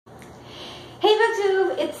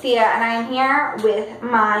Thea, and I am here with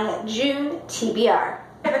my June TBR.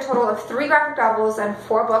 I have a total of 3 graphic novels and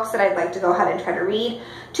 4 books that I'd like to go ahead and try to read.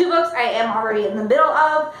 2 books I am already in the middle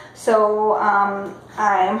of, so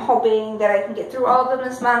I'm hoping that I can get through all of them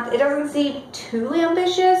this month. It doesn't seem too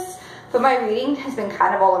ambitious, but my reading has been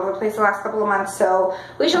kind of all over the place the last couple of months, so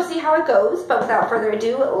we shall see how it goes. But without further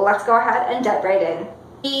ado, let's go ahead and dive right in.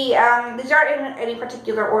 These aren't in any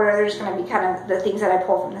particular order. They're just going to be kind of the things that I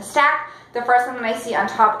pull from the stack. The first one that I see on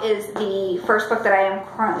top is the first book that I am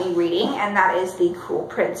currently reading, and that is The Cruel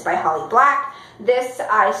Prince by Holly Black. This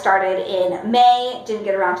I started in May, didn't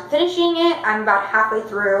get around to finishing it. I'm about halfway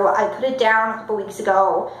through. I put it down a couple weeks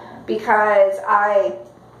ago because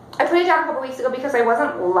I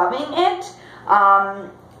wasn't loving it.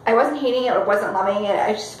 I wasn't hating it or wasn't loving it.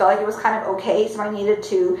 I just felt like it was kind of okay, so I needed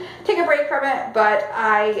to take a break from it. But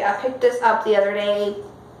I picked this up the other day,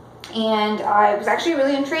 and I was actually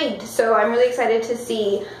really intrigued. So I'm really excited to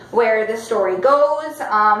see where this story goes. So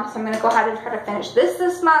I'm going to go ahead and try to finish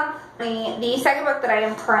this month. The second book that I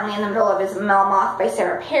am currently in the middle of is Melmoth by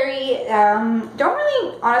Sarah Perry. Don't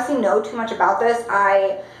really honestly know too much about this.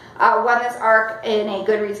 I won this arc in a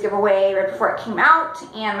Goodreads giveaway right before it came out,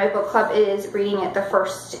 and my book club is reading it. The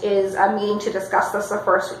first is a meeting to discuss this the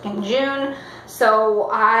first week in June, so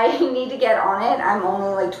I need to get on it. I'm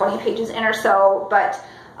only like 20 pages in or so, but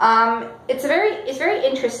it's very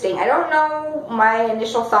interesting. I don't know my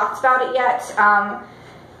initial thoughts about it yet.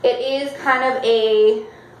 It is kind of a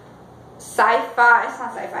sci-fi. It's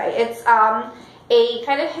not sci-fi. It's a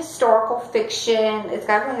kind of historical fiction. It's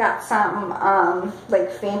definitely got some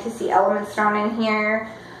like fantasy elements thrown in here.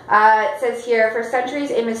 It says here, for centuries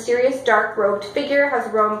a mysterious dark-robed figure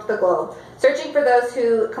has roamed the globe, searching for those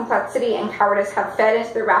who complexity and cowardice have fed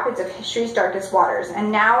into the rapids of history's darkest waters.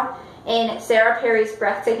 And now, in Sarah Perry's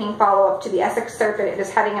breathtaking follow-up to the Essex Serpent, it is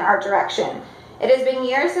heading in our direction. It has been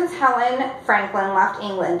years since Helen Franklin left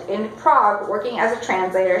England. In Prague, working as a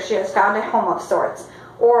translator, she has found a home of sorts,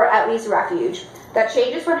 or at least refuge. That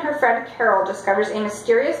changes when her friend Carol discovers a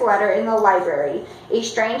mysterious letter in the library, a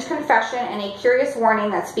strange confession, and a curious warning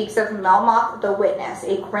that speaks of Melmoth the Witness,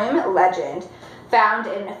 a grim legend found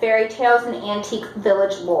in fairy tales and antique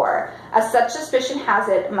village lore. As such suspicion has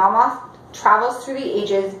it, Melmoth travels through the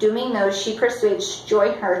ages, dooming those she persuades to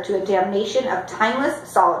join her to a damnation of timeless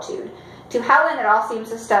solitude. To Helen, it all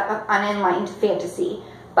seems a step of unenlightened fantasy,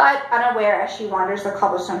 but unaware as she wanders the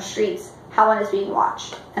cobblestone streets, Helen is being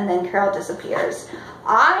watched, and then Carol disappears.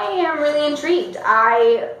 I am really intrigued.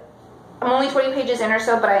 I'm only 20 pages in or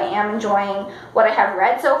so, but I am enjoying what I have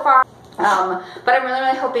read so far. But I'm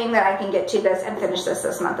really hoping that I can get to this and finish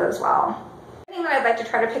this month as well. The thing that I'd like to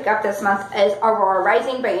try to pick up this month is Aurora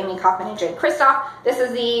Rising by Amy Kaufman and Jay Kristoff. This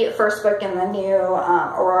is the first book in the new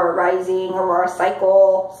Aurora Rising, Aurora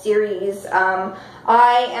Cycle series.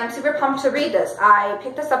 I am super pumped to read this. I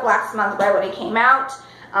picked this up last month right when it came out.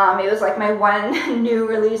 It was like my one new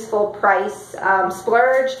release full price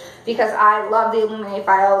splurge because I love the Illuminae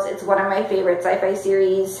Files. It's one of my favorite sci-fi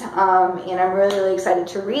series, and I'm really excited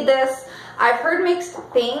to read this. I've heard mixed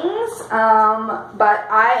things, but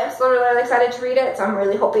I am still really excited to read it, so I'm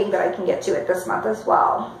really hoping that I can get to it this month as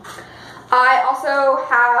well. I also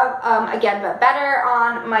have, again, but better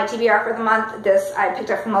on my TBR for the month. This I picked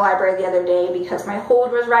up from the library the other day because my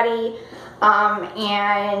hold was ready.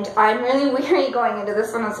 And I'm really weary going into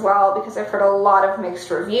this one as well because I've heard a lot of mixed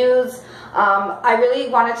reviews. I really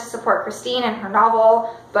wanted to support Christine and her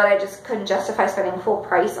novel, but I just couldn't justify spending full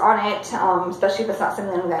price on it, especially if it's not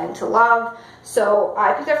something I'm going to love. So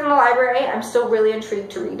I picked it up from the library. I'm still really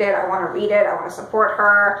intrigued to read it. I want to read it. I want to support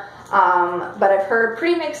her. But I've heard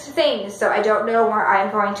pretty mixed things, so I don't know where I'm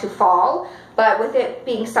going to fall. But with it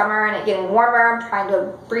being summer and it getting warmer, I'm trying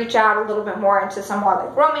to reach out a little bit more into some more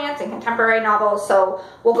like romance and contemporary novels. So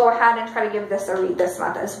we'll go ahead and try to give this a read this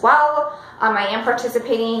month as well. I am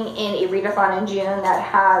participating in a readathon in June that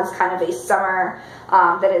has kind of a summer,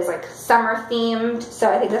 that is like summer themed.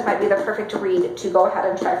 So I think this might be the perfect read to go ahead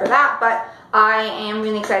and try for that. But I am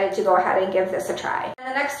really excited to go ahead and give this a try. And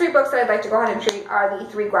the next 3 books that I'd like to go ahead and treat are the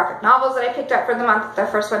 3 graphic novels that I picked up for the month. The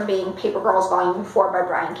first one being Paper Girls Volume 4 by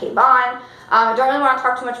Brian K. Vaughan. I don't really want to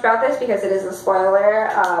talk too much about this because it is a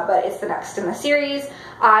spoiler, but it's the next in the series.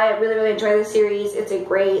 I really enjoy this series. It's a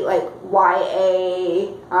great like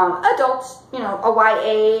YA adult, you know, a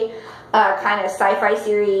YA kind of sci-fi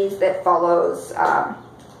series that follows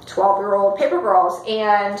 12-year-old paper girls,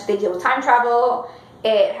 and they deal with time travel.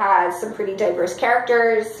 It has some pretty diverse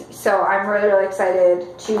characters, so I'm really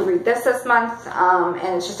excited to read this month,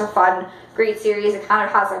 and it's just a fun, great series. It kind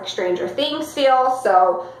of has like Stranger Things feel,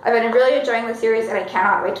 so I've been really enjoying the series, and I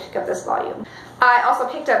cannot wait to pick up this volume. I also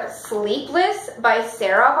picked up Sleepless by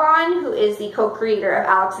Sarah Vaughn, who is the co-creator of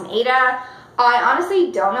Alex and Ada. I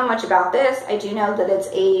honestly don't know much about this. I do know that it's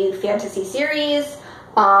a fantasy series.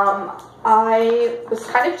 I was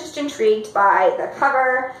kind of just intrigued by the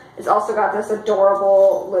cover. It's also got this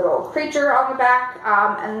adorable little creature on the back,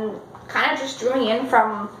 and kind of just drew me in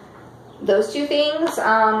from those two things.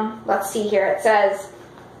 Let's see here. It says,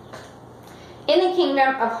 in the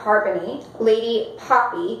kingdom of Harmony, Lady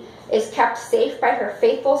Poppy is kept safe by her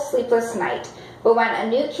faithful sleepless knight. But when a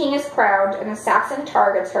new king is crowned, an assassin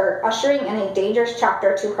targets her, ushering in a dangerous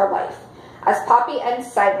chapter to her life. As Poppy and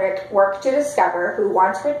Cydric work to discover who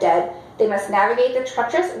wants her dead, they must navigate the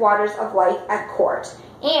treacherous waters of life at court,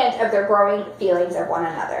 and of their growing feelings of one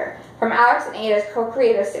another. From Alex and Ada's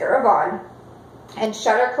co-creator Sarah Vaughn, and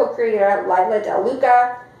Shudder co-creator Lila Del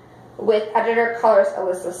Luca, with editor colors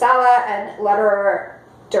Alyssa Sala and letterer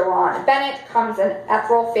Deron Bennett, comes an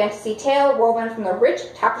ethereal fantasy tale woven from the rich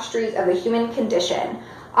tapestries of the human condition.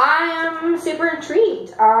 I am super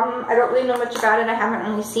intrigued. I don't really know much about it. I haven't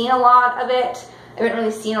really seen a lot of it. I haven't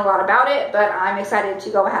really seen a lot about it, but I'm excited to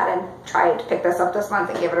go ahead and try to pick this up this month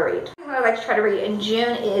and give it a read. What I'd like to try to read in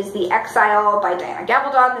June is The Exile by Diana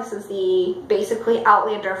Gabaldon. This is the basically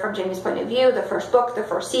Outlander from Jamie's point of view, the first book, the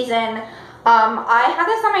first season. I had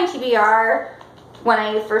this on my TBR when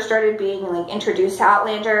I first started being like introduced to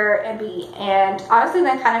Outlander, and honestly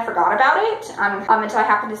then kind of forgot about it until I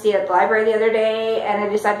happened to see it at the library the other day, and I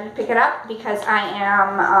decided to pick it up because I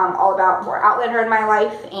am all about more Outlander in my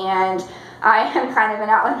life, and I am kind of an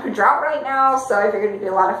Outlander drought right now, so I figured it'd be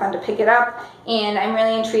a lot of fun to pick it up, and I'm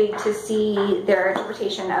really intrigued to see their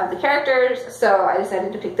interpretation of the characters, so I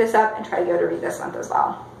decided to pick this up and try to go to read this month as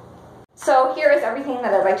well. So here is everything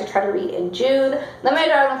that I'd like to try to read in June. Let me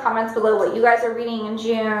know in the comments below what you guys are reading in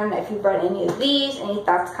June, if you've read any of these, any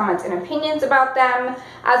thoughts, comments, and opinions about them.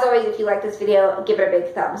 As always, if you like this video, give it a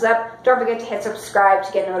big thumbs up. Don't forget to hit subscribe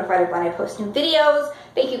to get notified of when I post new videos.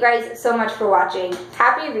 Thank you guys so much for watching.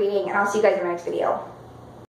 Happy reading, and I'll see you guys in the next video.